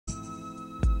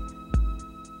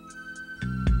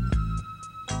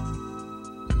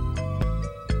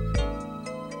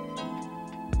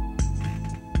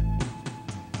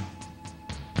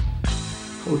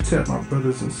Hotep, my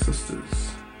brothers and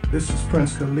sisters. This is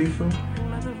Prince Khalifa.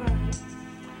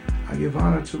 I give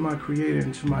honor to my Creator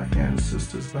and to my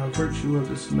ancestors by virtue of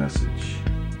this message.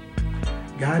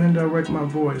 Guide and direct my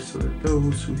voice so that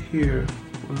those who hear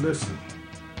will listen.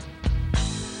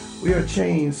 We are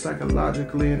chained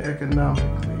psychologically and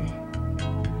economically,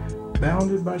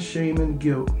 bounded by shame and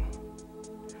guilt.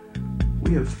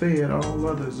 We have fed all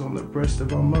others on the breast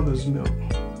of our mother's milk,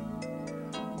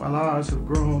 while ours have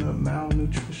grown of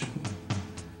malnutrition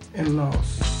and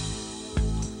loss.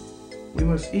 We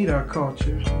must eat our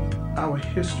culture, our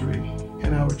history,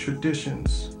 and our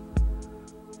traditions,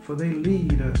 for they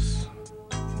lead us,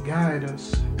 guide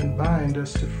us, and bind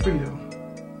us to freedom.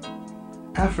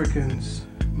 Africans,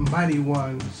 mighty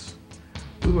ones,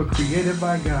 we were created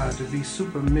by God to be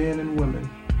supermen and women.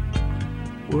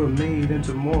 We were made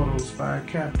into mortals by our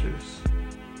captors.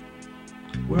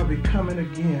 We are becoming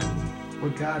again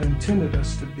what God intended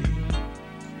us to be.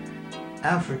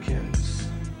 Africans,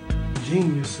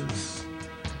 geniuses,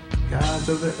 gods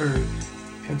of the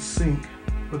earth, in sync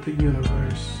with the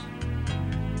universe.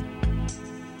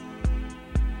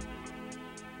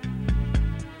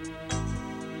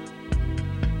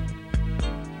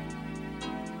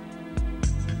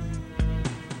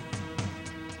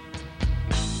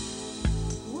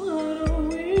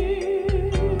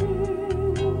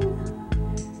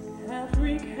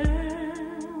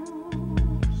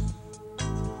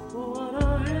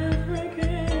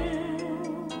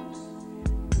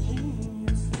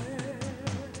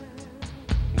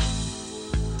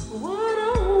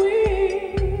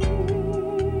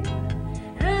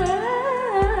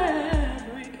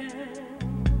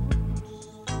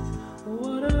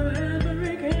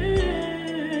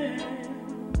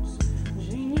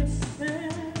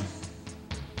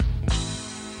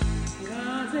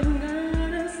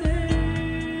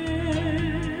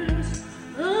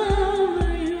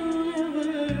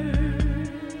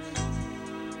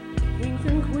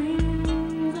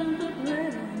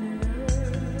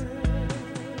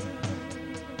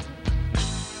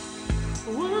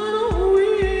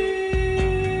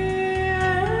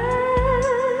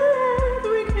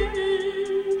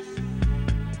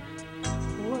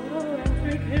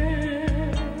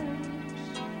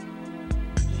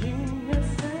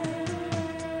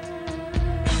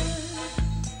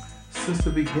 Since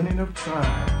the beginning of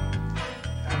time,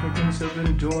 Africans have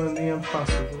been doing the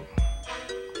impossible,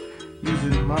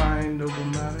 using mind over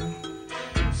matter,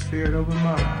 spirit over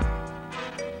mind,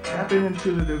 tapping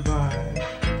into the divine,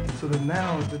 so that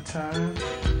now is the time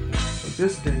of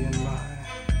this day in mind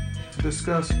to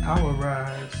discuss our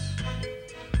rise,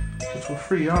 which will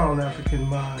free all African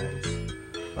minds,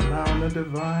 allowing the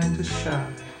divine to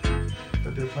shine,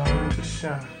 the divine to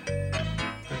shine,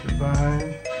 the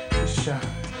divine to shine.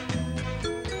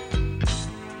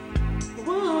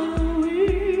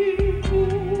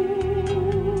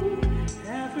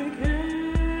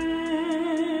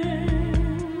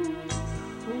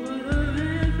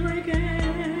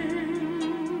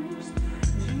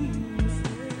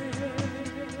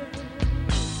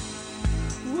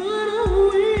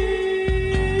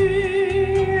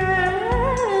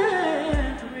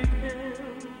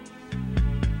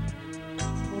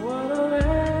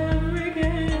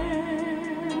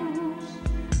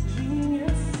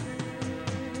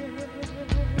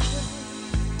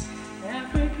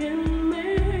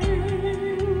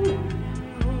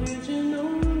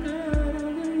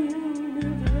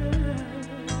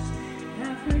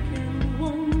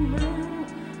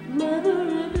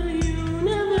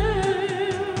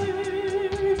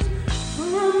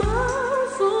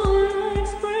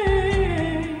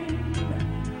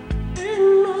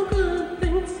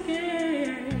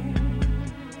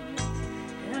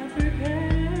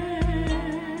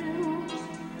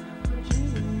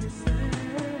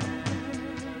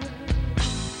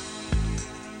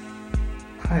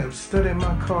 I have studied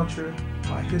my culture,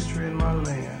 my history, and my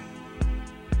land,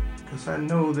 because I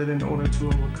know that in order to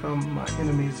overcome my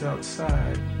enemies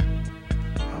outside,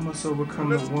 I must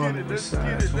overcome the one that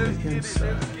resides on the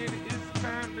inside.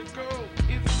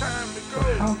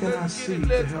 But how can I see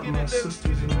to help my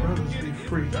sisters and brothers be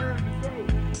free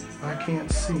if I can't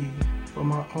see for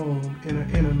my own inner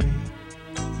enemy?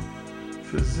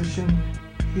 Physician,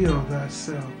 heal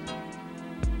thyself.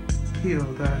 Heal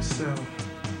thyself.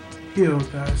 Heal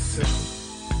thyself.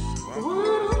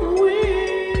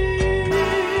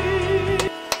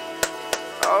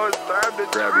 Oh, it's time to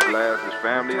grab your glasses,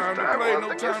 family. It's time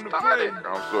to get started.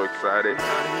 I'm so excited.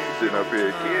 Sitting up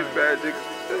here,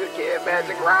 Kid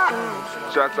Magic Rock.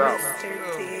 Shouts out.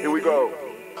 Here we go.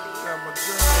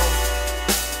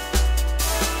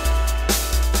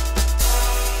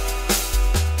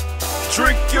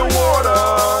 drink your water.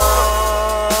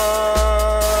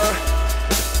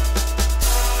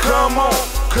 Come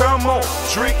on,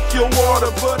 drink your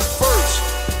water. But first,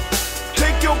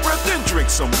 take your breath and drink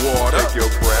some water. Take your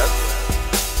breath.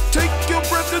 Take your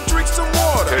breath and drink some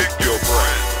water. Take your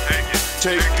breath.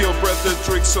 Take your breath and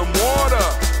drink some water.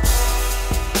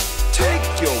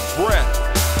 Take your breath.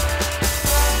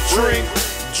 Drink,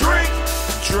 drink,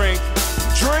 drink,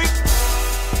 drink.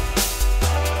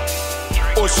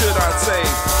 Or should I say,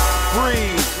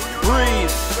 breathe,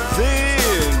 breathe,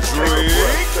 then drink.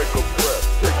 Take a breath.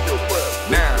 Take your breath.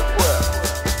 Now,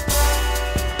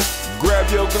 grab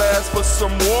your glass for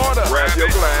some water. Grab your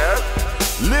glass.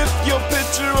 Lift your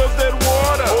pitcher of that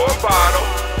water. Or a bottle.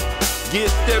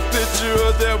 Get that pitcher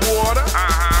of that water.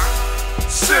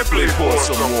 Simply pour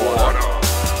some water.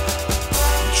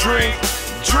 Drink,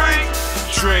 drink,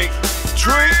 drink,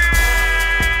 drink.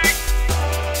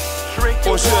 Drink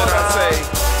your Or should water. I say,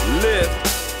 lift,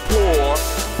 pour,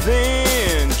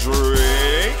 then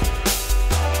drink.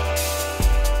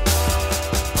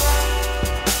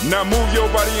 Now move your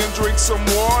body and drink some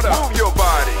water. Move your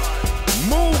body.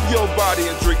 Move your body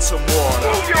and drink some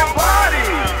water. Move your body.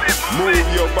 Move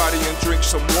your body and drink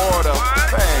some water.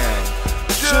 Bang.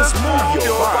 Just move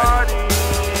your body.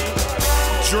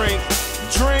 Drink,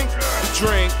 drink,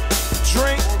 drink,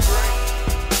 drink.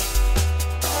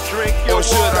 Drink your Or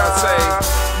should water. I say,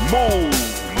 move,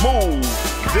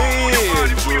 then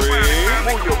drink.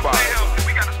 Move your body.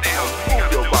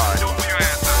 Move your body.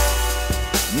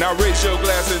 Now raise your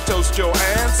glass and toast your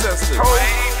ancestors.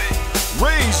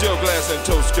 Raise your glass and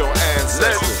toast your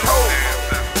ancestors. Let's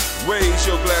toast. Raise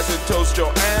your glass and toast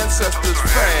your ancestors,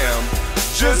 fam.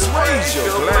 Just raise your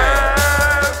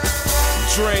glass.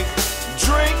 Drink,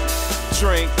 drink,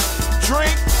 drink,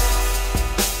 drink.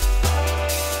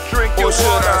 Drink your Or should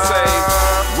water. I say,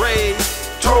 raise,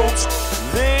 toast,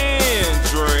 then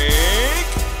drink.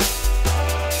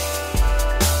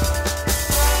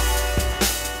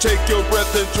 Take your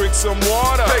breath and drink some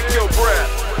water. Take your breath.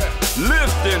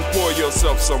 Lift and pour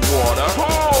yourself some water.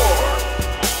 Pour.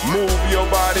 Move your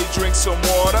body, drink some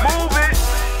water. Move it.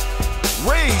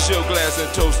 Raise your glass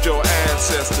and toast your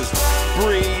ancestors.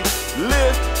 Breathe,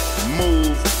 lift,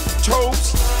 move,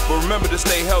 toast. But remember to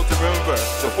stay healthy. Remember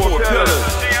the four pillars.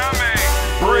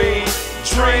 Breathe,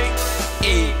 drink,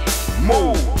 eat,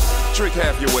 move. Drink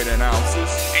half your weight in ounces.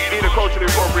 Eat a culturally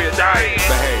appropriate diet.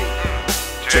 Behave.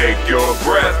 Take your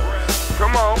breath.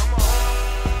 Come on.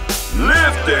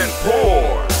 Lift and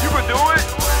pour. You can do it.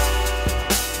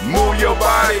 Move your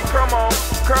body. Come on.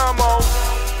 Come on.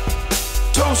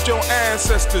 Toast your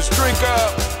ancestors. Drink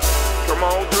up. Come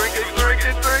on. Drink it. Drink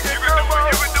it. Drink it. Come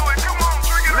on. You can do it. Come on.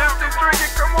 Drink it. Lift it. Drink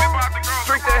it. Come on.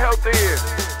 Drink that health in.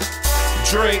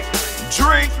 Drink,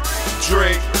 drink,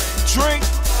 drink, drink.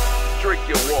 Drink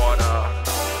your water.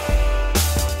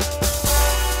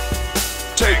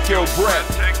 Take your breath.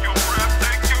 Take your breath.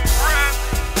 Take your breath.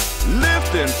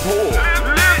 Lift and pour.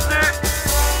 Lift it.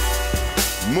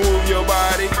 Move your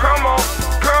body. Come on.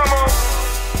 Come on.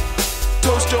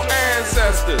 Toast your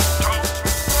ancestors.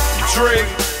 Drink,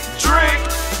 drink,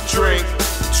 drink,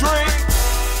 drink.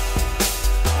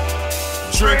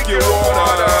 Drink your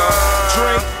water.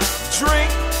 Drink,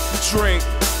 drink, drink,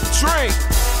 drink.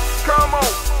 Come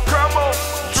on. Come on.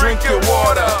 Drink your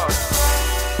water.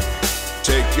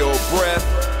 Take your breath.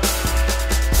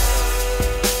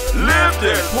 Lift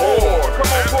and pour.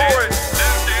 Come on, pour it.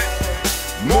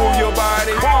 Move your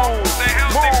body. Move.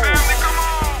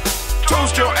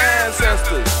 Toast your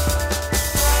ancestors.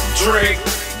 Drink,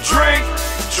 drink,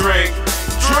 drink,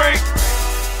 drink.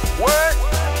 What?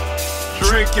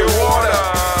 Drink your water.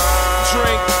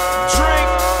 Drink, drink,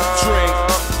 drink,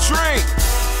 drink.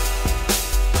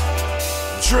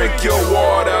 Drink your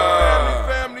water.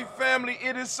 Family,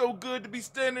 it is so good to be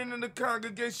standing in the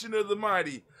congregation of the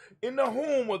mighty, in the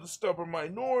home of the stubborn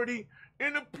minority,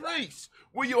 in the place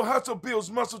where your hustle builds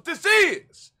muscle. This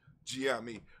is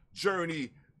GNJMedia.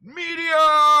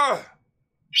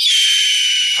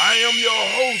 I am your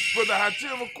host, Brother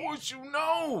Hatim. Of course, you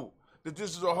know that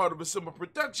this is a Heart of a Simple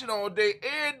production all day,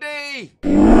 every day.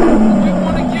 We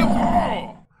want to give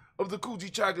all of the Coochie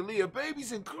Chagalia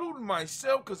babies, including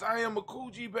myself, because I am a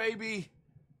Coochie baby.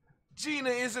 Gina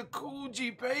is a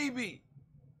Coochie baby,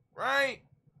 right?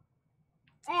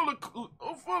 Full of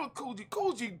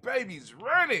Coochie babies,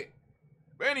 run it.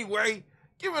 But anyway,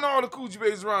 giving all the Coochie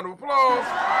babies a round of applause.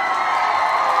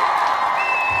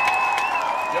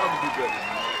 Y'all can do better than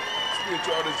that.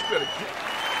 Spiritual audience better get.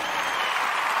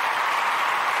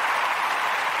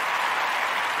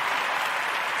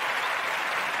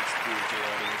 Spiritual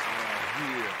audience around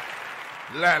here.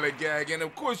 Lollygag. And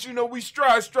of course, you know we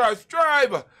strive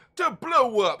to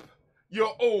blow up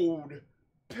your old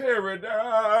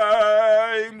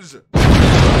paradigms. Oh,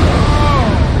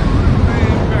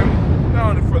 man,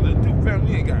 without any further ado,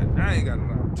 family, I ain't got a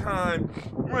lot of time.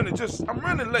 I'm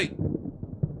running late.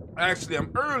 Actually,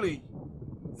 I'm early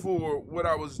for what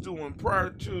I was doing prior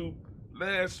to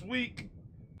last week.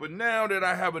 But now that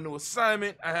I have a new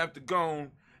assignment, I have to go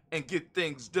and get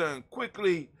things done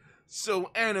quickly.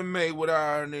 So, anime,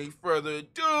 without any further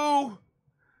ado,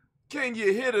 can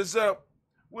you hit us up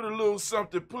with a little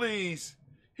something, please?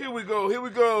 Here we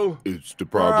go. It's the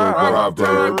proverb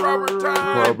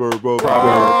time.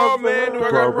 Oh, man, do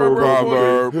I got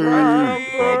proverb?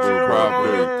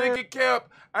 Proverb. Thinking cap.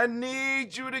 I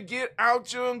need you to get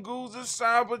out your Nguza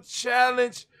Cyber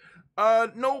Challenge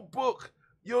notebook,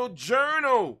 your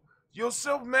journal, your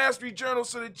self-mastery journal,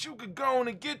 so that you could go on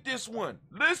and get this one.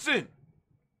 Listen.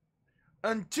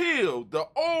 Until the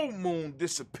old moon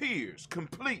disappears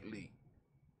completely,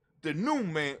 the new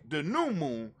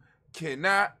moon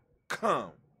cannot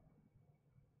come.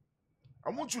 I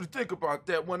want you to think about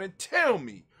that one and tell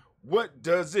me, what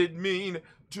does it mean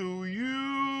to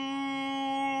you?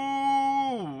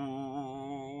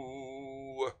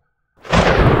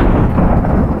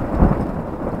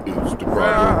 It's the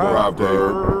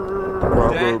proverb.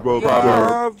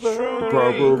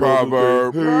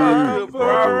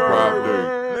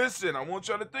 Listen, I want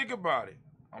y'all to think about it.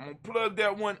 I'm gonna plug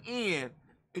that one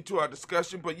into our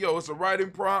discussion, but yo, it's a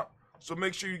writing prompt, so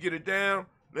make sure you get it down.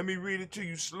 Let me read it to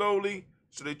you slowly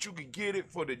so that you can get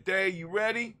it for the day. You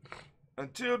ready?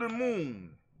 Until the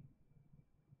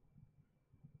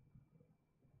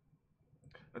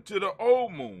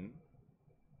old moon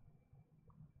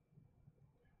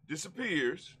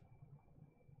disappears.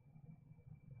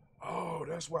 Oh,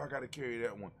 that's why I got to carry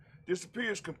that one.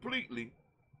 Disappears completely.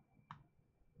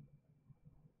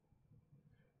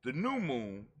 The new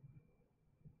moon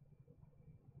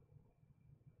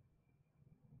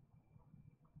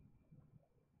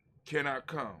cannot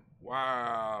come.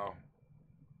 Wow.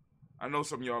 I know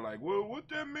some of y'all like, well, what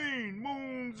that mean?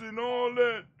 Moons and all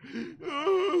that.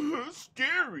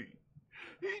 Scary.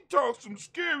 He talks some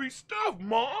scary stuff,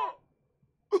 Mom.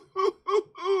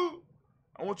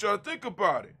 I want y'all to think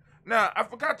about it. Now, I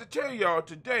forgot to tell y'all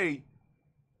today,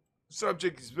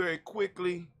 subject is very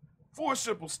quickly, 4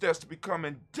 simple steps to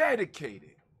becoming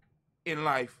dedicated in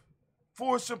life.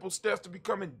 4 simple steps to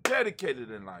becoming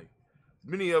dedicated in life.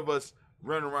 Many of us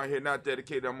running around here not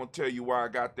dedicated. I'm gonna tell you why I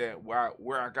got that,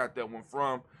 where I got that one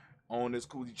from on this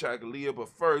Coogee Chagalia. But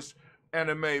first,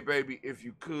 anime baby, if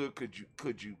you could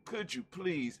you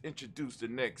please introduce the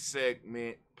next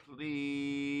segment,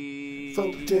 please?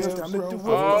 Folktales time.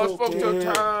 Oh, it's folktale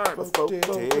time.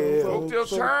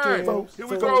 Folktale time. Here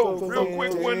we go. Real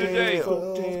quick one today.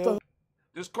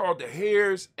 This is called The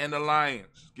Hares and the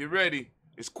Lions. Get ready.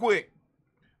 It's quick.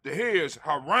 The hares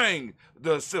harangued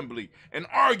the assembly and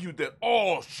argued that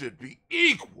all should be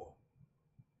equal.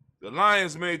 The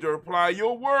lions made the reply,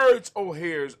 your words, O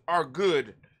hares, are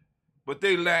good, but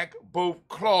they lack both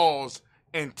claws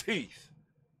and teeth,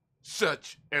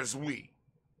 such as we.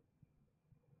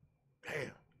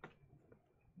 Damn.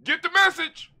 Get the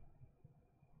message.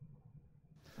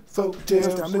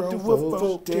 Folktales time to do a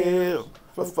folktale.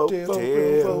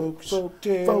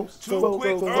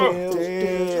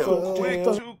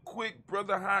 Too quick,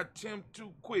 brother High Tim,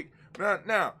 too quick.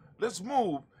 Now, let's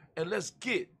move and let's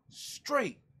get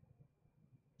straight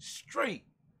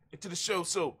into the show.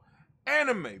 So,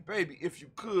 anime, baby, if you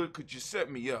could you set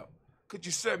me up? Could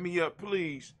you set me up,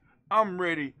 please? I'm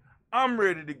ready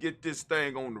to get this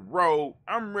thing on the road.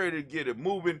 I'm ready to get it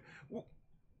moving.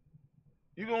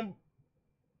 You gonna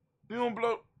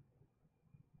blow?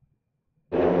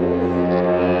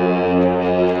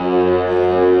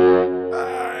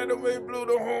 Anime blew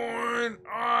the horn.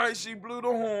 All right, she blew the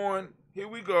horn. Here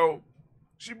we go.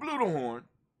 She blew the horn.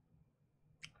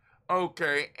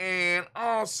 Okay, and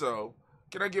also,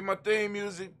 can I get my theme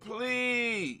music,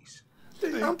 please?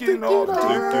 I'm thinking all the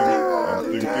time.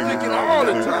 I'm thinking all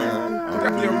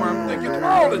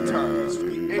the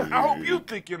time. And I hope you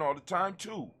thinking all the time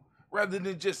too, rather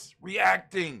than just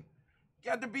reacting. You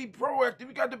got to be proactive.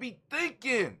 You got to be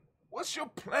thinking. What's your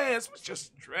plans? What's your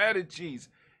strategies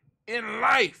in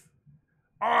life?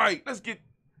 All right,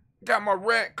 got my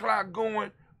rat clock going.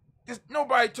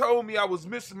 Nobody told me I was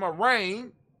missing my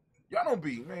rain. Y'all don't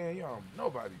be, man,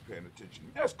 nobody paying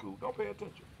attention. That's cool. Don't pay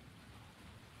attention.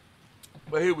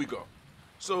 But here we go.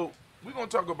 So we're going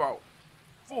to talk about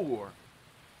 4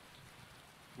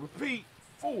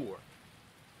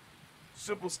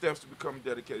 simple steps to become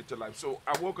dedicated to life. So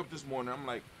I woke up this morning. I'm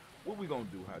like, what we going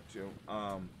to do, Hot Tim?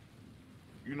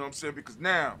 You know what I'm saying? Because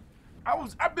now,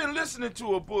 I've been listening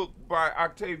to a book by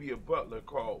Octavia Butler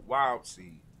called Wild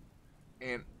Seed.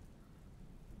 And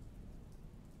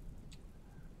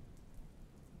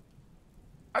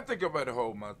I think I better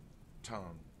hold my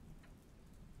tongue.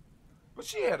 But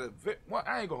she had well,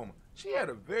 I ain't gonna hold my, she had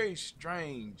a very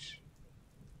strange,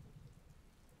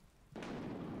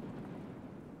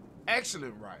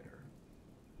 excellent writer.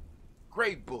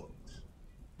 Great books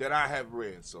that I have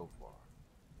read so far.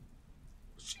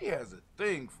 She has a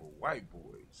thing for white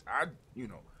boys. I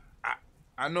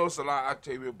know it's a lot of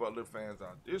Octavia Butler fans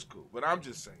out there. It's cool, but I'm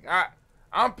just saying,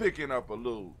 I'm picking up a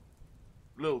little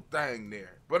thing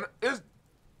there. But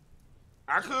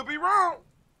I could be wrong.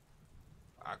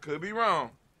 I could be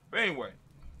wrong. But anyway,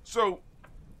 so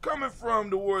coming from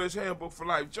the Warriors Handbook for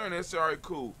Life journey, I said, all right,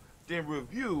 cool. Then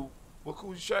review what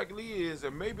Coochie Chocolate is,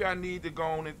 and maybe I need to go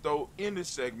on and throw in this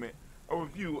segment a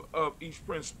review of each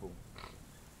principle.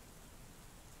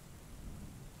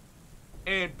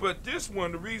 But this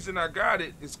one, the reason I got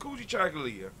it is Coochie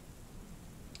Chocolate,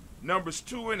 numbers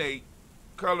 2 and 8,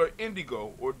 color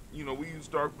indigo, or we use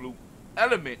dark blue.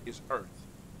 Element is earth.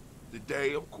 The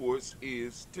day, of course,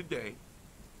 is today.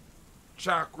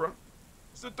 Chakra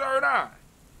is the third eye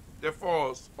that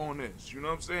falls on this. You know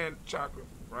what I'm saying? Chakra,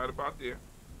 right about there.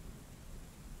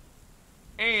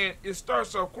 And it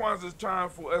starts off Kwanzaa's time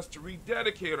for us to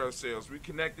rededicate ourselves,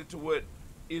 reconnected to what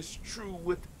is true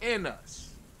within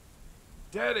us.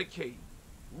 Dedicate,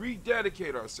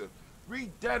 rededicate ourselves,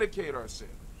 rededicate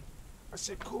ourselves. I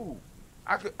said, cool.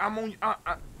 I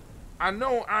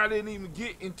know I didn't even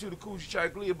get into the Coochie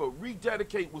Chocolate, but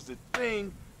rededicate was the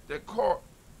thing that caught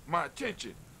my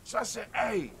attention. So I said,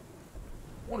 hey,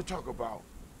 I want to talk about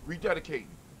rededicating.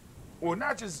 Or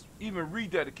not just even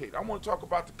rededicate. I want to talk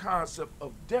about the concept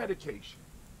of dedication.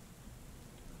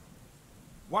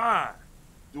 Why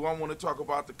do I want to talk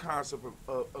about the concept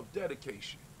of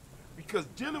dedication? Because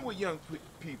dealing with young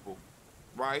people,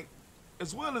 right,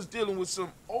 as well as dealing with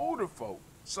some older folk,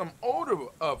 some older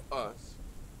of us,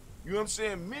 you know what I'm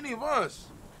saying? Many of us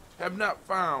have not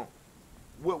found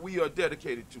what we are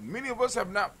dedicated to. Many of us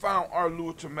have not found our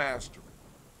lure to mastery.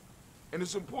 And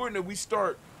it's important that we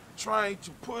start trying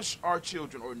to push our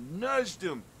children or nudge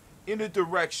them in the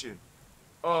direction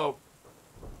of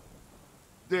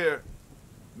their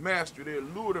mastery, their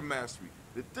lure to mastery,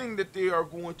 the thing that they are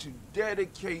going to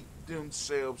dedicate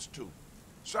themselves to.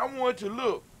 So I wanted to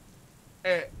look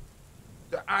at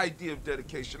the idea of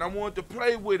dedication. I wanted to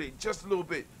play with it just a little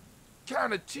bit,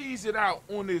 kind of tease it out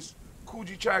on this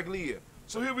Coochie Chocolate.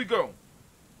 So here we go.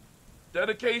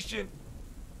 Dedication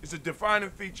is a defining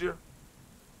feature,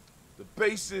 the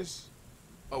basis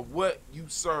of what you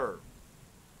serve.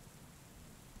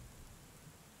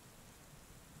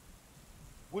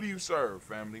 What do you serve,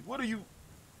 family? What do you,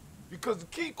 because the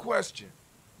key question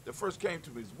that first came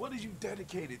to me is, what are you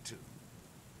dedicated to?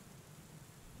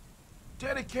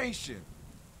 Dedication.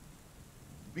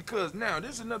 Because now,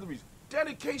 this is another reason.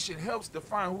 Dedication helps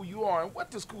define who you are. And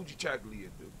what does Coochie Chocolate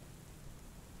do?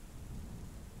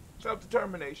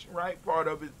 Self-determination, right? Part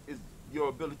of it is your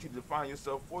ability to define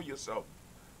yourself for yourself.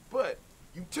 But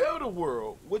you tell the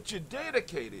world what you're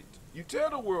dedicated to. You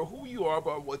tell the world who you are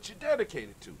by what you're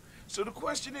dedicated to. So the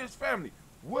question is, family,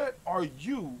 what are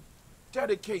you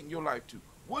dedicating your life to?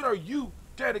 What are you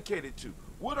dedicated to?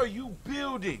 What are you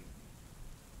building?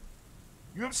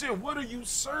 You know what I'm saying? What are you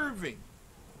serving?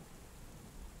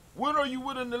 What are you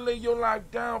willing to lay your life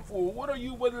down for? What are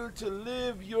you willing to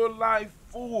live your life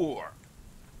for?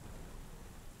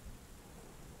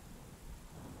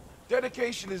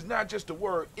 Dedication is not just a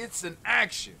word, it's an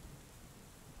action.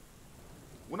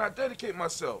 When I dedicate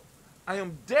myself, I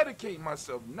am dedicating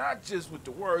myself not just with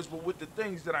the words, but with the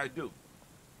things that I do.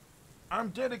 I'm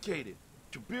dedicated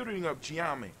to building up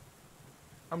gye-nyame.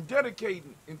 I'm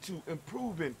dedicating into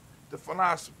improving the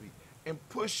philosophy and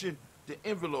pushing the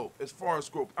envelope as far as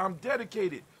growth. I'm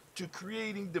dedicated to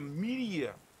creating the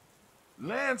media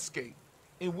landscape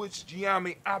in which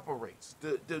gye-nyame operates,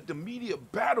 the media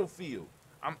battlefield.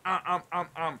 I'm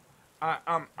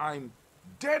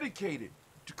dedicated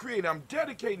to create. I'm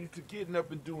dedicated to getting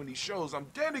up and doing these shows. I'm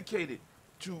dedicated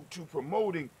to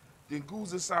promoting the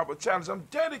Nguza Cyber Challenge. I'm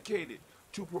dedicated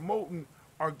to promoting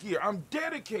our gear. I'm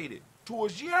dedicated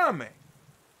towards gye-nyame.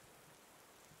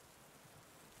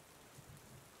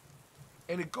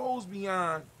 And it goes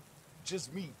beyond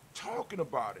just me talking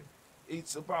about it.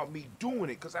 It's about me doing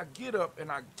it, because I get up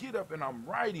and I'm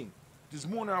writing. This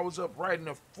morning I was up writing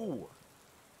at 4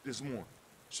 this morning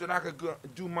so that I could go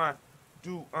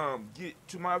get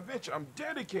to my adventure. I'm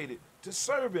dedicated to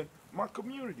serving my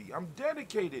community. I'm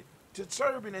dedicated to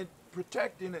serving and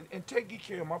protecting and taking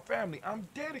care of my family. I'm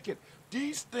dedicated.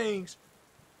 These things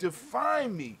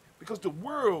define me because the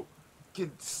world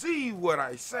can see what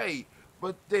I say,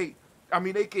 but they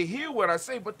can hear what I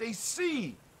say, but they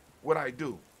see what I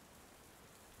do.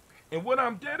 And what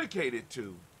I'm dedicated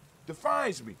to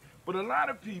defines me. But a lot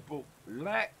of people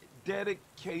lack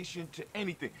dedication to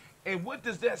anything. And what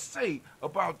does that say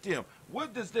about them?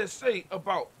 What does that say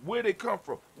about where they come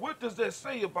from? What does that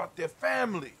say about their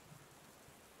family?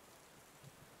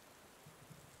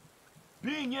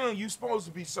 Being young, you're supposed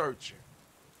to be searching.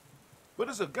 But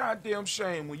it's a goddamn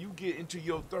shame when you get into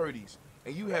your 30s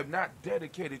and you have not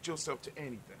dedicated yourself to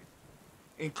anything,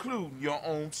 including your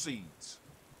own seeds.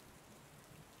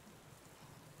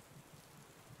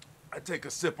 I take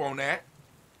a sip on that.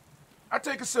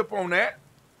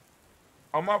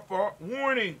 On my fault.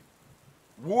 Warning.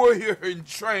 Warrior in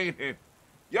training.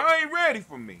 Y'all ain't ready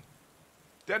for me.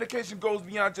 Dedication goes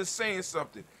beyond just saying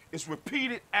something. It's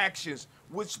repeated actions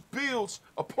which builds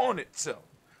upon itself.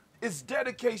 It's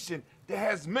dedication that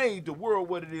has made the world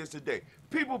what it is today.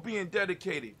 People being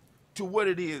dedicated to what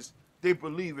it is they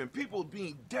believe in. People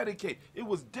being dedicated. It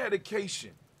was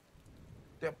dedication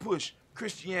that pushed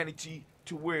Christianity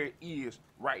to where it is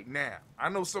right now. I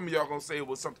know some of y'all gonna say it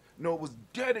was something. No, it was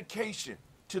dedication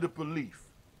to the belief.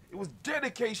 It was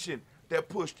dedication that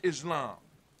pushed Islam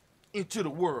into the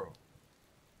world.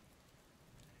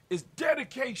 It's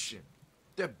dedication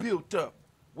that built up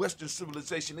Western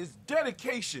civilization. It's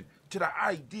dedication to the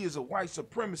ideas of white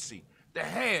supremacy that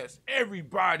has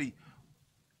everybody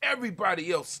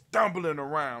else stumbling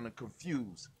around and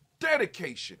confused.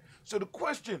 Dedication. So the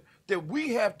question that we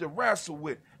have to wrestle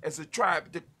with as a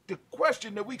tribe, the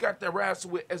question that we got to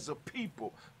wrestle with as a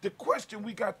people, the question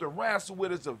we got to wrestle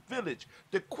with as a village,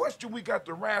 the question we got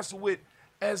to wrestle with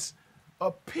as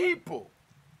a people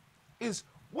is,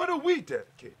 what are we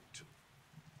dedicated to?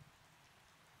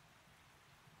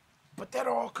 But that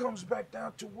all comes back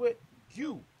down to what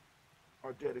you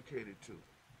are dedicated to.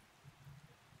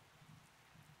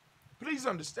 Please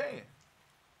understand,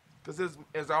 because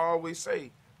as I always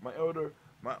say,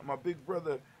 my big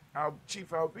brother,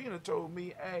 Chief Albina, told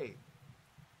me, hey,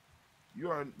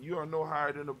 you are no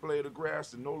higher than a blade of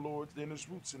grass and no lower than its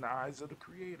roots in the eyes of the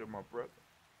Creator, my brother.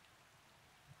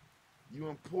 You're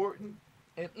important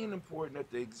and unimportant at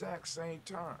the exact same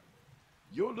time.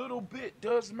 Your little bit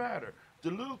does matter.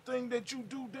 The little thing that you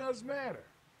do does matter.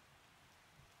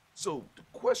 So the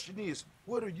question is,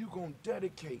 what are you going to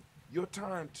dedicate your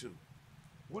time to?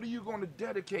 What are you going to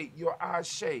dedicate your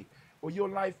ashe or your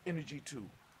life energy to?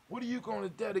 What are you going to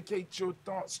dedicate your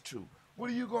thoughts to? What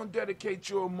are you going to dedicate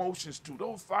your emotions to?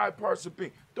 Those 5 parts of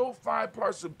being. Those 5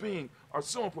 parts of being are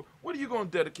so important. What are you going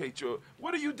to dedicate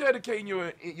what are you dedicating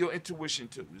your intuition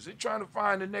to? Is it trying to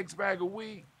find the next bag of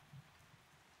weed?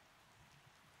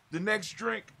 The next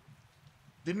drink?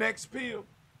 The next pill?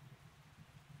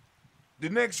 The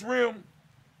next rim?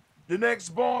 The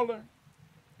next baller?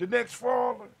 The next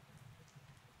faller?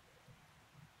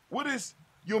 What is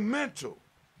your mental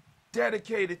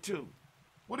dedicated to?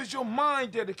 What is your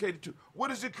mind dedicated to? What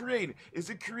is it creating? Is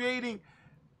it creating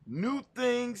new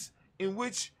things and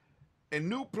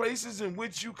new places in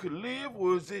which you could live?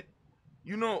 Or is it,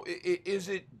 is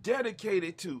it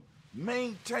dedicated to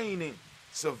maintaining,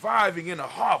 surviving in a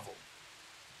hovel?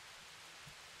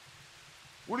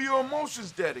 What are your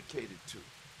emotions dedicated to?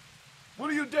 What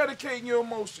are you dedicating your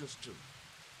emotions to?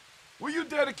 What are you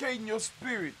dedicating your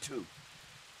spirit to?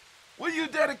 What are you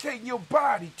dedicating your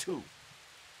body to?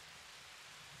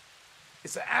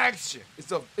 It's an action.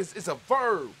 It's a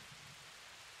verb.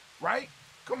 Right?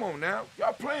 Come on now.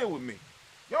 Y'all playing with me.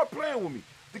 Y'all playing with me.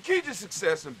 The key to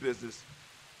success in business,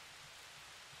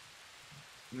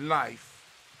 life,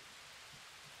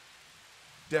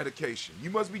 dedication. You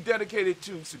must be dedicated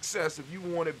to success if you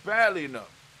want it badly enough.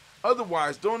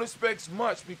 Otherwise, don't expect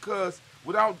much, because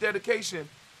without dedication,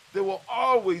 there will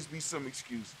always be some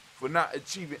excuse for not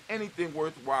achieving anything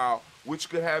worthwhile, which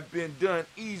could have been done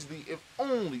easily if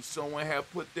only someone had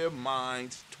put their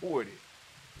minds toward it.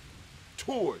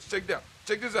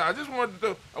 Check this out.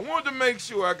 I wanted to make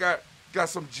sure I got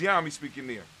some gye-nyame speaking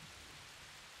there.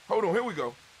 Hold on, here we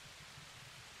go.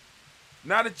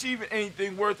 Not achieving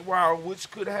anything worthwhile,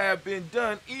 which could have been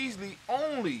done easily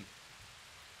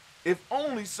if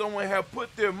only someone had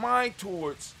put their mind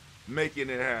towards making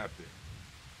it happen.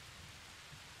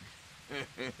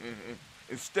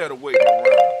 Instead of waiting around.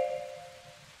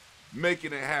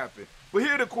 Making it happen. But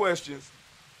here are the questions.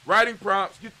 Writing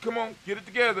prompts. Come on, get it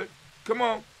together. Come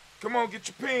on, get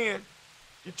your pen.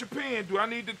 Get your pen. Do I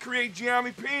need to create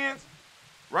gye-nyame pens?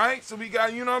 Right? So we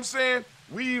got, you know what I'm saying?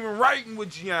 We even writing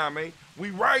with gye-nyame.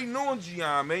 We writing on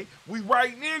gye-nyame. We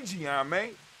writing in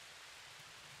gye-nyame.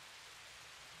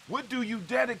 What do you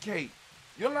dedicate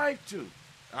your life to?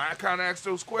 I kind of asked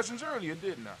those questions earlier,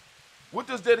 didn't I? What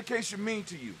does dedication mean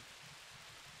to you?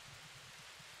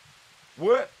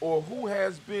 What or who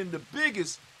has been the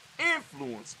biggest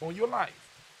influence on your life?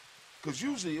 Because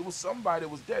usually it was somebody that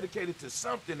was dedicated to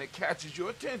something that catches your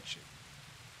attention.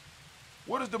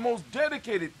 What is the most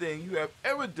dedicated thing you have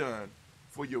ever done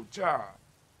for your job,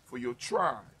 for your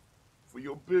tribe, for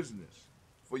your business,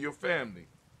 for your family?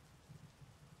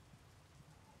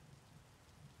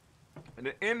 And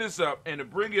to end this up and to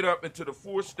bring it up into the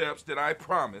 4 steps that I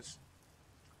promised,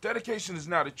 dedication is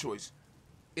not a choice.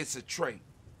 It's a trait.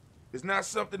 It's not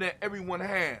something that everyone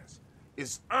has.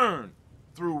 It's earned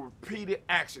through repeated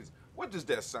actions. What does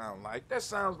that sound like? That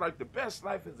sounds like the best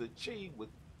life is achieved with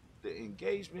the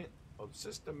engagement of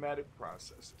systematic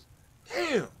processes.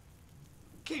 Damn.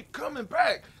 Keep coming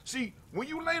back. See, when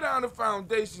you lay down the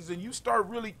foundations and you start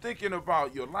really thinking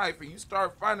about your life and you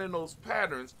start finding those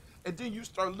patterns, and then you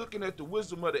start looking at the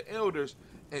wisdom of the elders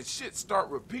and shit start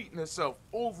repeating itself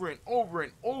over and over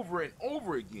and over and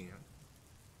over again.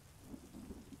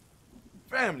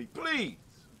 Family, please,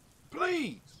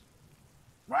 please,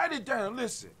 write it down.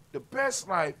 Listen, the best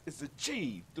life is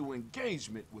achieved through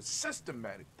engagement with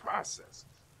systematic processes.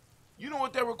 You know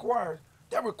what that requires?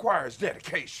 That requires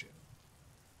dedication.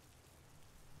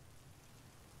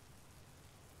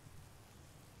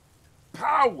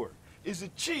 Power is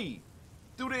achieved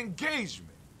through the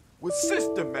engagement with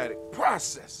systematic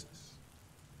processes.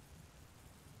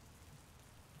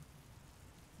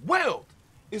 Wealth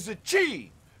is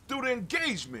achieved through the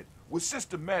engagement with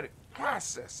systematic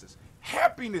processes.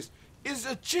 Happiness is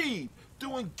achieved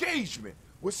through engagement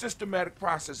with systematic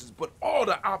processes, but all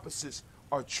the opposites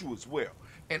are true as well.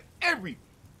 And every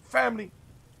family,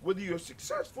 whether you're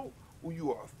successful or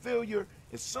you are a failure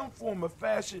in some form or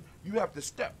fashion, you have to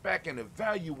step back and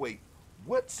evaluate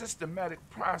what systematic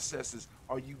processes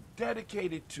are you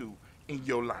dedicated to in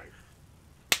your life.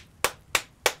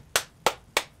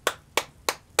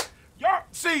 Y'all,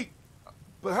 see,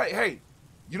 but hey,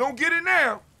 you don't get it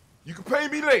now, you can pay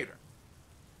me later.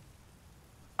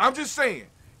 I'm just saying,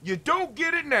 you don't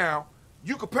get it now,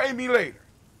 you can pay me later.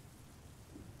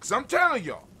 Because I'm telling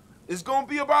y'all, it's going to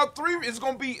be about 3, it's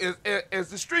going to be, as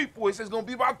the street boy says, it's going to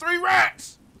be about 3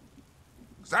 racks.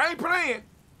 Because I ain't playing.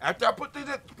 After I put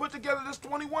together this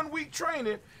 21-week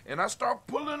training and I start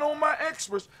pulling on my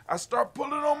experts, I start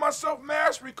pulling on my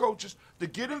self-mastery coaches to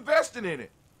get invested in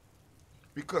it.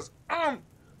 Because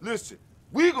listen,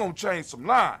 we're going to change some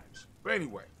lives. But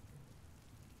anyway,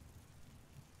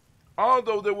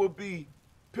 although there will be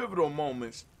pivotal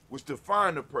moments which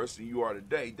define the person you are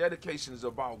today, dedication is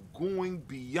about going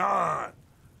beyond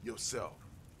yourself.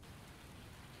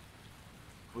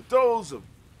 For those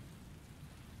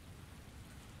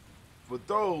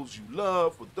you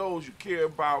love, for those you care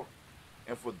about,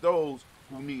 and for those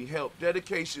who need help,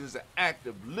 dedication is an act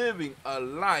of living a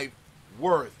life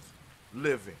worth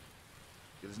living.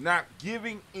 It is not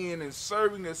giving in and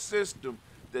serving a system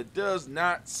that does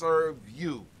not serve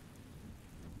you.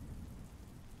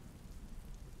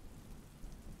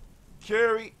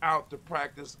 Carry out the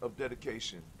practice of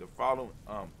dedication. The following,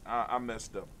 I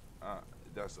messed up.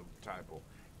 That's a typo.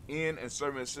 In and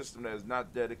serving a system that is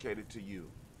not dedicated to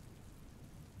you.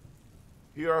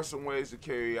 Here are some ways to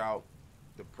carry out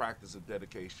the practice of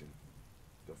dedication.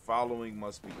 The following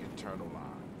must be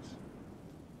internalized.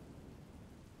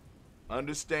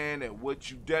 Understand that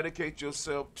what you dedicate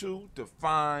yourself to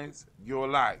defines your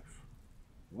life.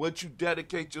 What you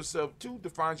dedicate yourself to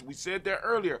defines, we said that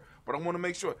earlier, but I want to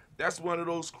make sure that's one of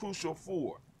those crucial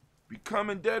 4.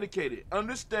 Becoming dedicated,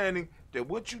 understanding that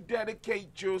what you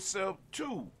dedicate yourself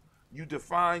to,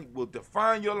 will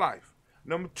define your life.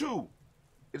 Number 2,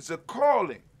 it's a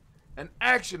calling, an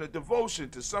action, a devotion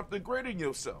to something greater than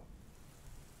yourself.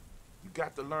 You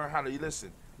got to learn how to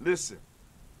listen. Listen.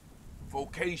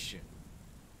 Vocation.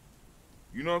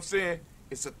 You know what I'm saying?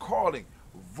 It's a calling.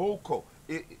 Vocal.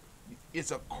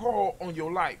 It's a call on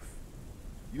your life.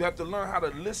 You have to learn how to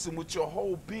listen with your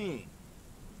whole being.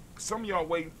 Some of y'all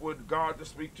waiting for God to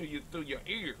speak to you through your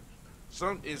ears.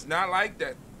 It's not like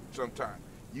that sometimes.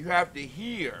 You have to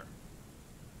hear.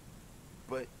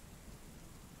 But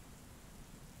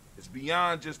it's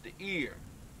beyond just the ear.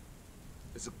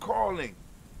 It's a calling,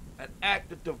 an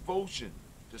act of devotion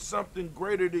to something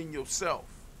greater than yourself.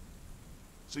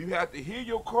 So you have to hear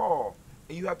your call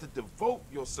and you have to devote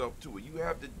yourself to it. You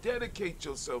have to dedicate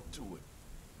yourself to it.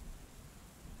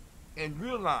 And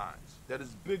realize that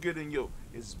it's bigger than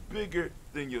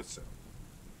yourself.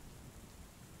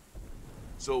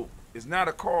 So It's not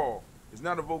a call. It's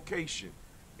not a vocation.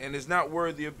 And it's not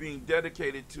worthy of being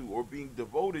dedicated to or being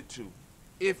devoted to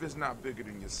if it's not bigger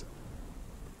than yourself.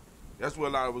 That's where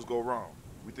a lot of us go wrong.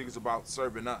 We think it's about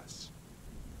serving us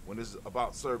when it's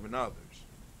about serving others,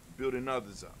 building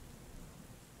others up.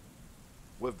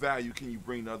 What value can you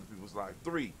bring to other people's life?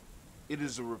 3, it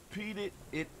is repeated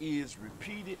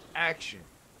action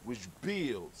which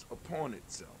builds upon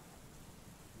itself.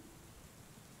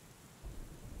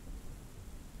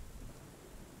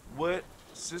 What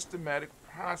systematic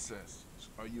process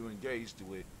are you engaged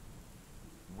with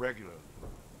regularly?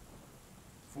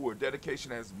 4,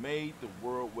 dedication has made the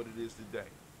world what it is today.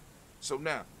 So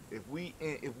now, if we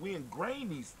ingrain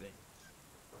these things,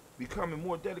 becoming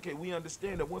more dedicated, we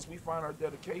understand that once we find our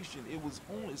dedication, it's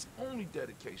only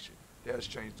dedication that has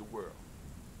changed the world.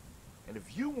 And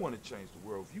if you want to change the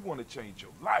world, if you want to change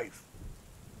your life,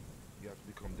 you have to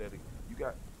become dedicated.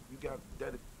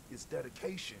 It's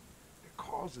dedication that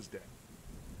causes that.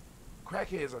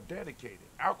 Crackheads are dedicated.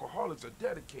 Alcoholics are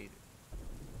dedicated.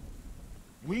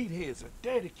 Weed heads are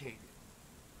dedicated.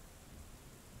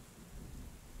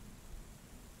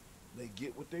 They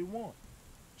get what they want.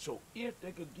 So if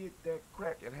they could get that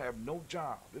crack and have no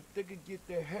job, if they could get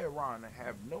their heroin and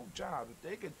have no job, if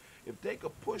they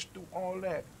could push through all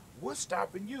that, what's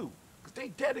stopping you? Because they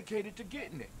dedicated to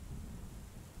getting it.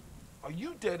 Are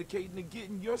you dedicated to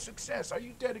getting your success? Are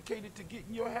you dedicated to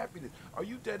getting your happiness? Are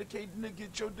you dedicated to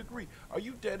get your degree? Are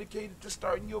you dedicated to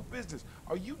starting your business?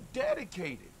 Are you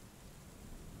dedicated?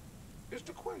 It's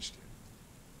the question.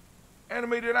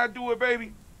 Anime, did I do it,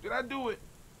 baby? Did I do it?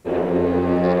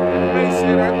 Anime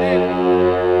said I did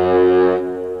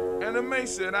it. Anime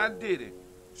said I did it.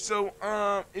 So,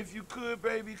 if you could,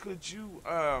 baby, could you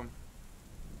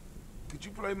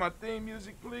play my theme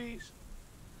music, please?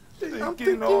 I'm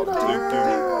thinking all the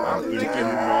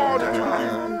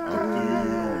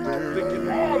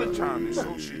time.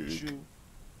 Associate you.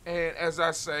 And as I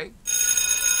say,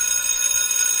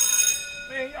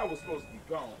 man, y'all was supposed to be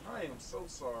gone. I am so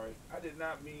sorry. I did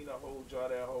not mean to hold y'all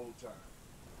that whole time.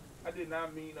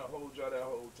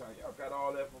 Y'all got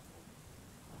all that for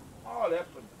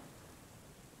nothing.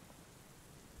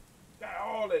 Got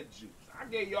all that juice. I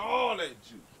gave you all that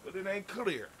juice, but it ain't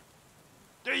clear.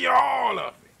 Gave you all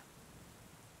of it.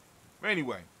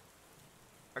 Anyway,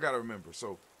 I gotta remember.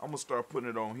 So I'm gonna start putting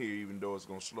it on here, even though it's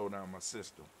gonna slow down my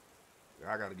system.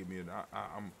 I gotta give me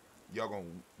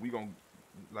we gonna,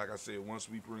 like I said, once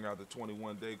we bring out the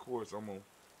 21-day course, I'm gonna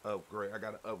upgrade. I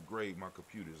gotta upgrade my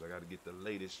computers. I gotta get the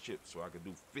latest chips so I can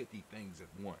do 50 things at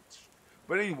once.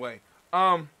 But anyway,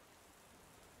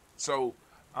 so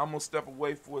I'm gonna step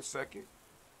away for a second,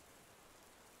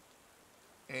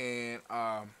 and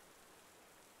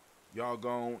y'all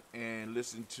go and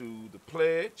listen to the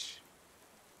pledge,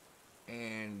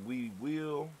 and we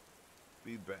will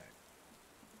be back.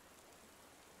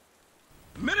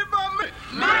 Minute by minute,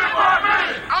 Minute by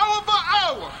minute, hour by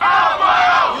hour, hour by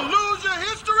hour, you lose your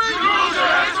history, you lose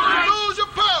your history, you lose your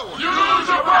power. you lose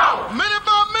your power. Minute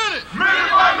by minute,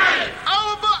 Minute by minute,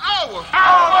 hour by hour,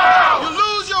 hour by hour, you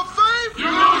lose your faith, you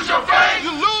lose your faith,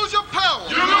 you lose your power.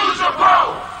 you lose your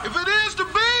power. If it is to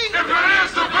be, If it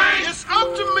is to be, it's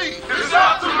up to me. it's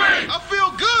up to me. I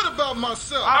feel good about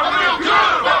myself. I feel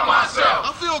good about myself.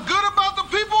 I feel good about the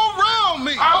people around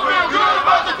me. I feel good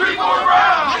about the people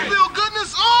around I me. feel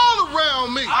goodness all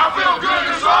around me. I feel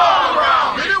goodness all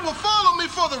around me. And it will follow me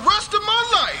for the rest of my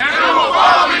life. And it will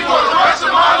follow me for the rest of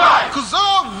my life. Cause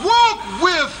I walk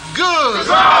with good.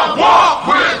 Cause I walk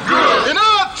with good. And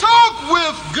I talk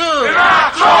with good. And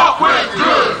I talk with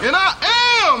good. And I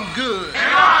am good. And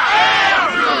I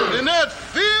am good. And that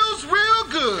feels real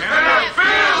good. And that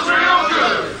feels real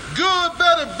good. Good,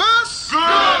 better, best.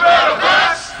 Good, better,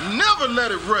 best. Never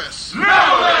let it rest.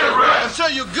 Never let it rest.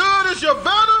 Until your good is your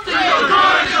better. Till your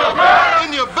good is your better. And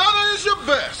your better is your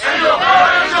best. And your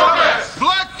better is your best.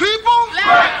 Black people.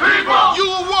 Black people. You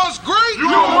were once great. You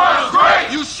were once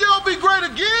great. You shall be great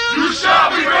again. You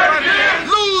shall be great again.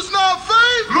 Lose not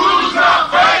faith. Lose not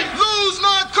faith. Lose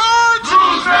not courage.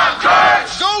 Lose not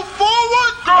courage. Go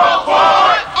forward. Go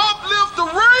forward. Uplift the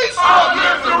race.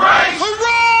 Uplift the race.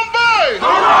 Harambe.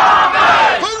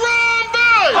 Harambe. Harambe.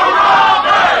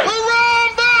 Harambe.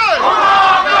 Harambe.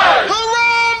 Harambe.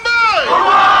 Harambe. Harambe.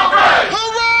 Harambe.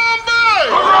 Harambe.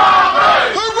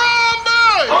 Harambe.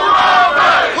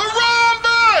 Harambe.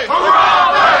 Harambe.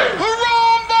 Harambe. Harambe.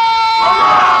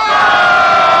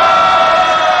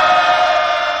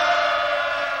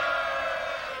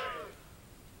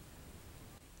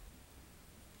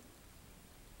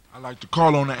 I'd like to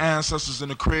call on the ancestors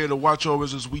and the Creator to watch over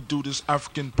us as we do this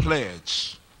African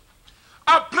pledge.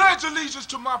 I pledge allegiance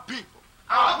to my people.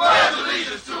 I pledge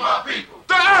allegiance to my people.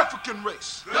 The African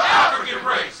race. The African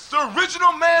race. The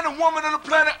original man and woman of the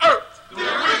planet Earth. The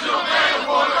original man and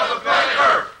woman of the planet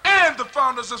Earth. And the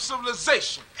founders of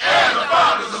civilization. And the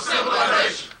founders of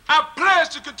civilization. I pledge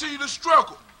to continue to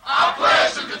struggle. I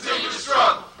pledge to continue to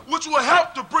struggle. Which will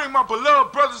help to bring my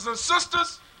beloved brothers and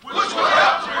sisters. Which will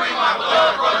help to bring my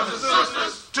beloved brothers and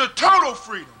sisters. To total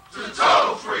freedom. To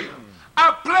total freedom.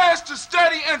 I pledge to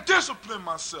study and discipline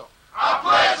myself. I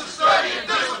pledge to study and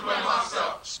discipline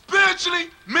myself. Spiritually,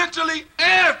 mentally,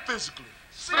 and physically.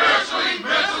 Spiritually,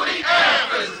 mentally,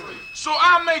 and physically. So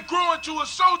I may grow into a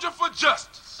soldier for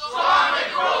justice. So I may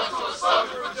grow into a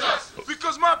soldier for justice.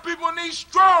 Because my people need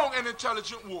strong and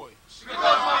intelligent warriors.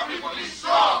 Because my people need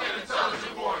strong and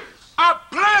intelligent warriors. I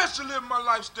pledge to live my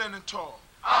life standing tall.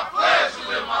 I pledge to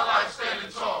live my life standing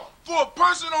tall. For a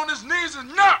person on his knees is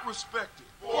not respected.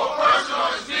 For a person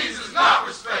on his knees is not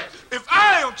respected. If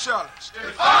I am challenged,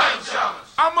 If I am challenged,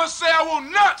 I must say I will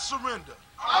not surrender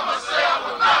I must say I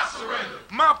will not surrender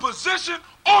my position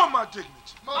or my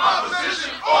dignity. my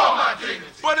position or my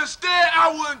dignity. But instead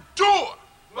I will endure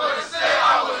But instead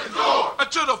I will endure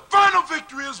until the final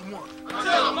victory is won.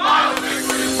 until the final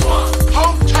victory is won.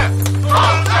 Hold tight.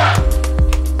 Hold tight.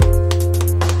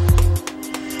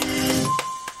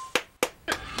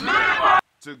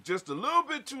 Took just a little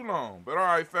bit too long, but all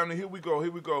right, family, here we go,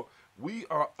 We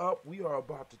are up, we are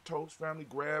about to toast, family.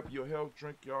 Grab your health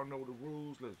drink, y'all know the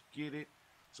rules, let's get it.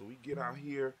 So we get out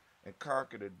here and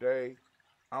conquer the day.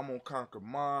 I'm gonna conquer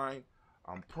mine.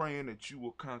 I'm praying that you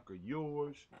will conquer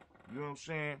yours. You know what I'm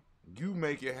saying? You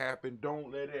make it happen, don't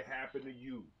let it happen to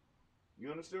you. You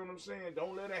understand what I'm saying?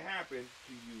 Don't let it happen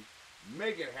to you.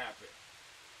 Make it happen.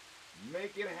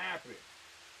 Make it happen.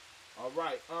 All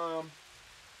right,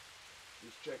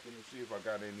 just checking to see if I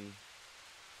got any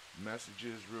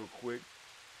messages real quick.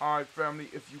 All right, family,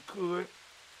 if you could,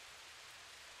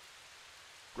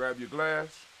 grab your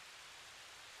glass.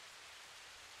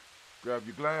 Grab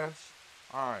your glass.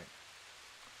 All right.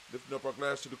 Lifting up our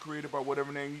glass to the Creator by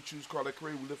whatever name you choose. Call that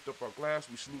Creator. We lift up our glass.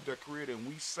 We salute that Creator, and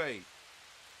we say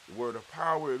the word of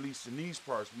power, at least in these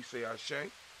parts. We say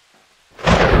Ashe.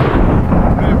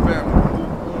 Then, family, we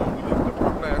move on. We lift up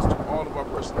our glass to all of our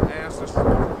personal ancestors.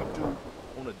 What we do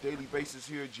on a daily basis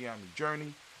here at GNJMedia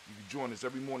Journey. You can join us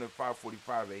every morning at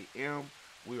 5:45 a.m.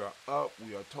 We are up.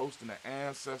 We are toasting the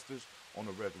ancestors on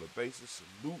a regular basis,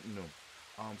 saluting them.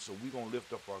 So we're going to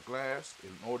lift up our glass.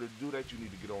 In order to do that, you need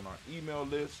to get on our email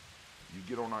list. You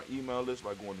get on our email list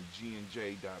by going to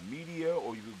GNJ.Media,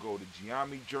 or you can go to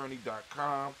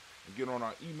gye-nyame.support and get on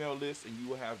our email list, and you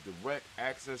will have direct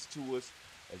access to us,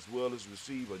 as well as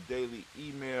receive a daily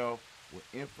email with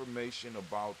information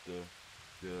about the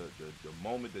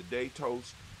moment, the day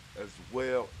toast, as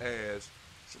well as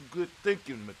some good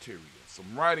thinking material,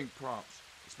 some writing prompts,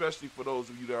 especially for those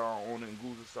of you that are on the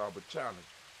Nguza Saba Challenge.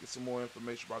 Get some more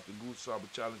information about the Nguza Saba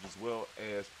Challenge, as well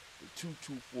as the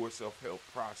 224 self-help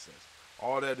process.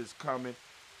 All that is coming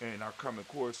in our coming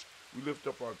course. We lift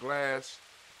up our glass.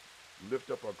 We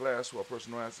lift up our glass to our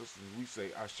personal ancestors. We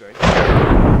say Ashe.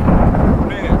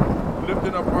 Man,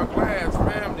 lifting up our glass,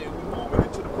 family, and we're moving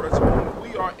into the present moment.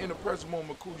 We are in the present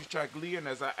moment, Kuji Chagalia, and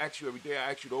as I ask you every day, I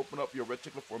ask you to open up your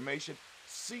reticular formation.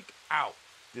 Seek out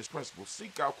this principle.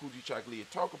 Seek out Kuji Chagalia.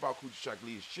 Talk about Kuji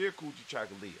Chagalia. Share Kuji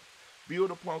Chagalia.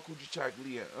 Build upon Kuji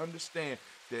Chagalia and understand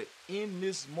that in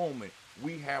this moment,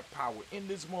 we have power. In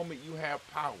this moment, you have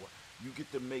power. You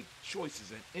get to make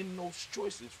choices. And in those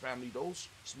choices, family, those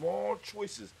small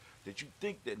choices that you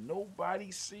think that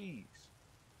nobody sees,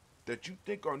 that you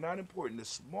think are not important, the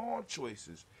small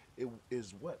choices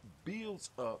is what builds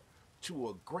up to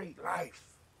a great life.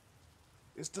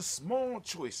 It's the small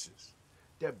choices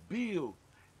that build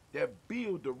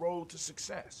the road to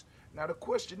success. Now the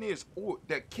question is, or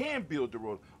that can build the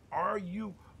road, are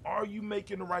you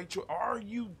making the right choice? Are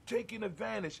you taking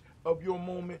advantage of your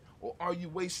moment, or are you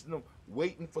wasting them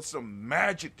waiting for some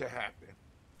magic to happen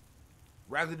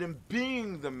rather than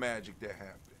being the magic that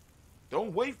happened?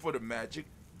 Don't wait for the magic,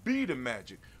 be the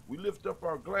magic. We lift up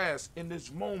our glass in this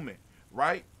moment,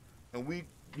 right? And we,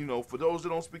 for those that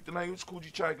don't speak the language,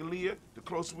 Kuji Chagalia, the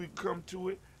closer we come to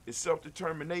it is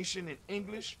self-determination in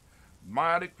English.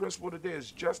 Meiotic principle today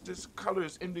is justice. Color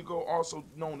is indigo, also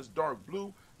known as dark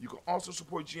blue. You can also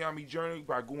support GNJMedia Journey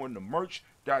by going to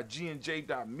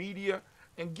merch.gnj.media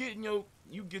and getting you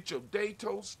get your day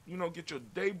toast, get your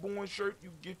day born shirt, you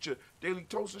get your daily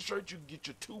toaster shirt, you get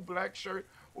your 2 black shirt,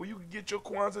 or you can get your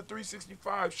Kwanzaa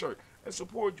 365 shirt and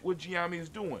support what GNJMedia is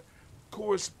doing.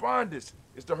 Correspondence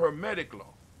is the Hermetic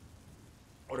law,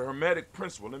 or the Hermetic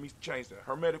principle. Let me change that.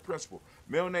 Hermetic principle.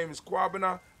 Male name is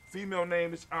Kwabena. Female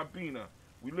name is Abina.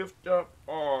 We lift up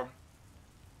our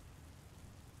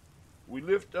we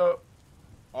lift up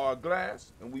our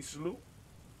glass and we salute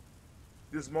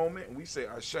this moment and we say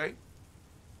Ashe. From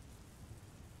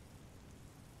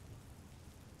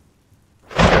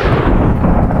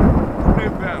there,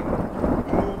 family,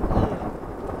 we move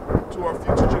on to our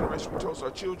future generation. We toast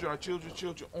our children's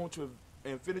children on to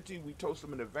infinity. We toast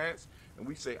them in advance and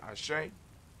we say Ashe.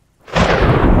 From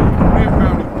there,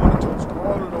 family, we want to toast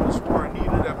all of those who are in need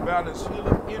of that balanced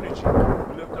healing energy.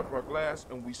 We lift up our glass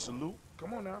and we salute.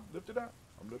 Come on now, lift it up.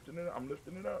 I'm lifting it up. I'm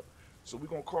lifting it up. So we're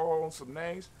going to call on some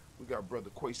names. We got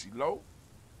Brother Quasi Lowe,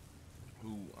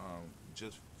 who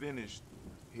just finished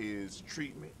his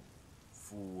treatment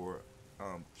for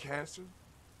cancer.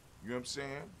 You know what I'm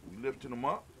saying? We lifting him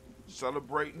up,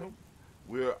 celebrating him.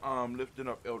 We're lifting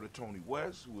up Elder Tony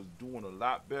West, who is doing a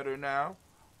lot better now,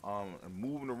 and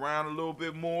moving around a little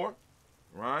bit more,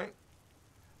 right?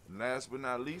 And last but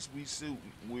not least,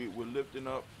 we're lifting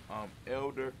up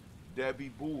Elder Debbie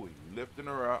Bowie, lifting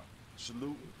her up,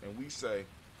 saluting, and we say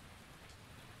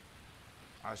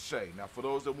Ashe. Now, for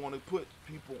those that want to put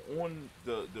people on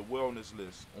the wellness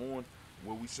list, on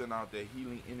where we send out that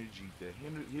healing energy,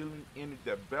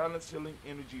 that balanced healing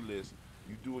energy list,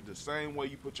 you do it the same way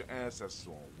you put your ancestors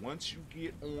on. Once you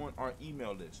get on our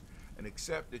email list and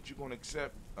accept that you're going to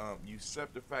accept, you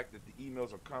accept the fact that the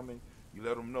emails are coming, you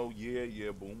let them know,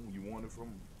 yeah, boom, you want it from,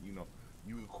 you know,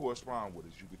 you can correspond with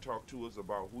us. You can talk to us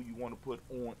about who you want to put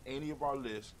on any of our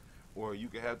lists, or you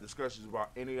can have discussions about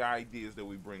any ideas that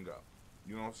we bring up.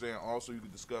 You know what I'm saying? Also, you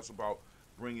can discuss about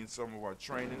bringing some of our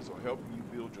trainings or helping you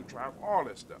build your tribe, all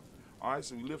that stuff. All right,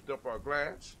 so we lift up our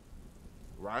glass,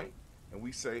 right? And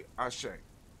we say Ashe.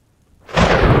 We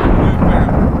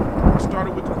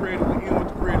started with the Creator, we end with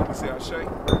the Creator. We say Ashe,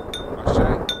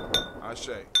 Ashe,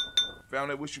 Ashe.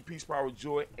 Family, I wish you peace, power,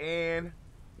 joy, and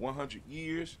 100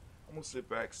 years. I'm going to sit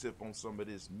back, sip on some of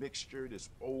this mixture, this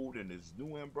old and this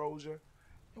new ambrosia,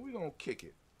 and we're going to kick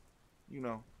it. You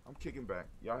know, I'm kicking back.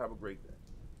 Y'all have a great day.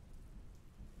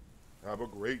 Have a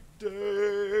great day.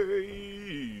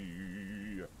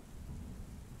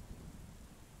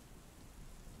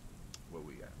 Where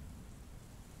we at?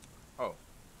 Oh,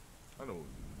 I know what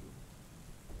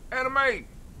we're going to do. Anime!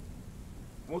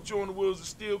 Want you on the wheels of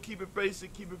steel. Keep it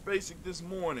basic this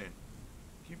morning.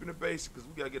 Keeping it basic because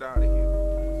we got to get out of here.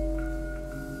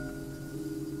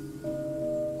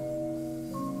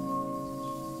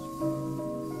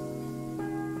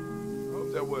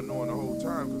 That wasn't on the whole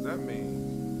time because that means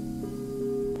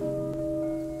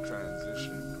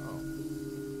transition.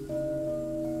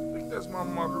 I think that's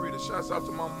Mama Margarita. Shouts out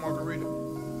to Mama Margarita.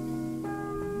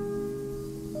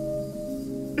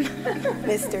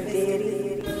 Mr.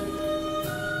 Daddy.